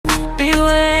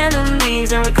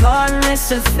memories and recalling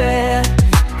this affair.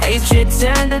 Hatred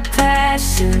turned to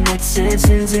passion, like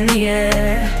tensions in the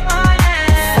air.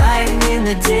 Fighting in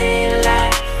the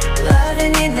daylight,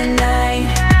 loving in the night.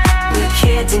 We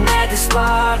can't deny the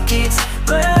spark, it's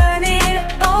burning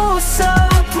oh so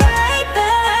bright.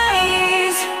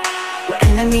 We're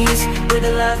enemies with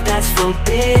a love that's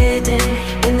forbidden.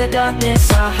 In the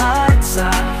darkness our hearts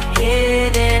are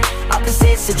hidden.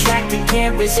 Opposites attract, we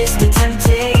can't resist the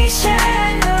temptation.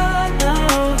 No,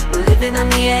 no, we're living on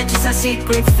the edge, it's our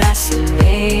secret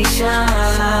fascination.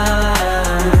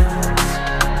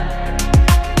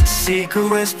 Secret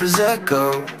whispers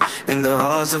echo in the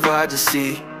halls of our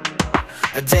deceit.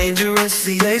 A dangerous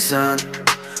liaison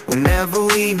whenever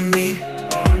we meet.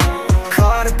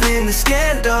 Caught up in the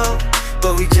scandal,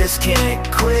 but we just can't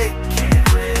quit.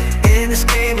 In this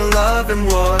game of love and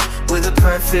war, we're the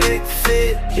perfect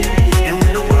fit. And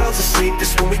when the world's asleep,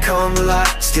 that's when we come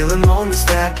alive, stealing moments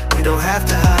that we don't have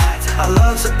to hide. Our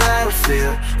love's a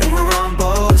battlefield, and we're on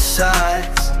both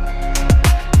sides.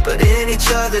 But in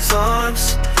each other's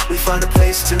arms, we find a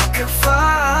place to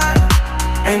confide.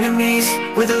 Enemies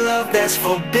with a love that's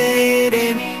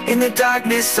forbidden. In the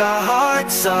darkness our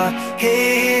hearts are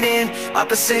hidden.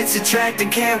 Opposites attract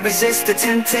and can't resist the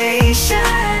temptation.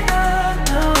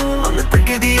 On the brink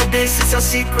of the abyss, it's our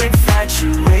secret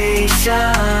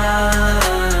infatuation.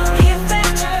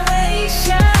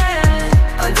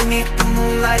 Underneath the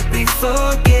moonlight we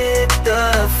forget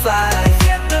the fight.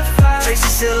 Trace the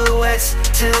silhouettes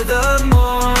to the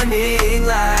morning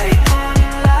light.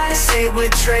 They say we're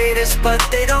traitors, but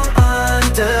they don't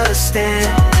understand.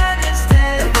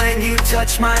 And when you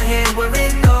touch my hand, we're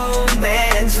in no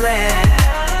man's land.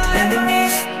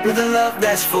 Enemies with a love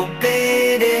that's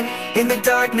forbidden. In the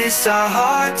darkness our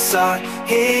hearts are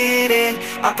hidden.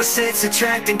 Opposites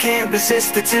attract and can't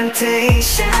resist the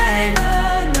temptation.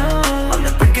 On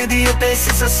the brink of the abyss,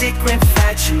 it's our secret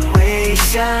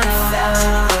infatuation.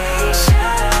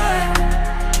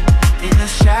 In the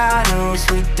shadows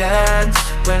we dance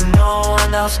where no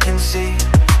one else can see.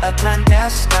 A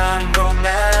clandestine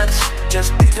romance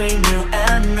just between you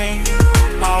and me.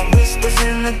 Our whispers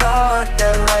in the dark,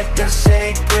 they're like a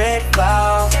sacred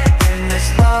vow. In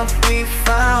this love we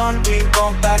found, we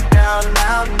won't back down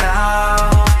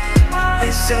now.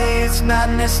 They say it's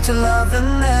madness to love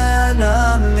an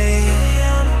enemy.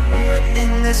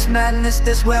 In this madness,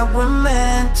 that's where we're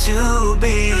meant to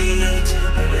be.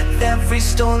 With every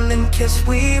stolen kiss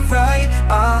we write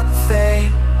our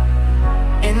fate.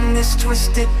 In this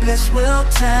twisted bliss we'll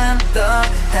turn the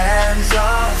hands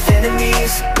of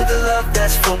enemies with a love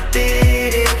that's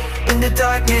forbidden. In the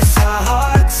darkness our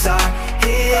hearts are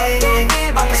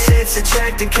hidden. Opposites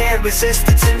attract and can't resist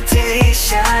the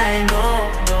temptation.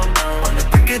 On the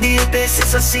brink of the abyss,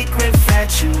 it's our secret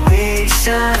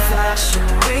infatuation.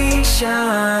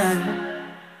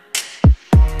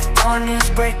 The dawn is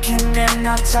breaking and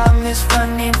our time is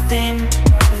running thin.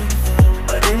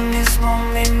 But in this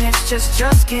moment it's just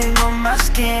your skin on my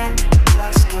skin.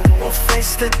 We'll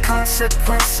face the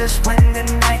consequences when the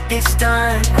night gets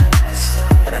done.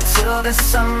 But until the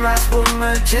sunrise we'll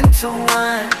merge into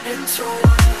one.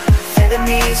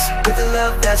 Enemies with a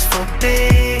love that's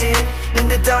forbidden. In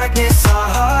the darkness our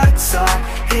hearts are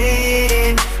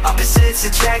hidden. Opposites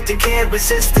attract and can't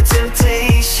resist the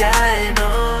temptation.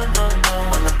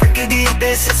 On the brink of the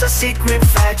abyss, it's our secret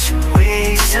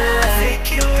infatuation.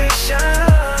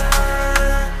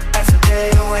 As the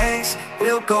day awaits,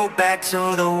 we'll go back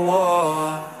to the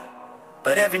war.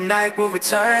 But every night we'll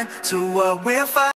return to what we're fighting.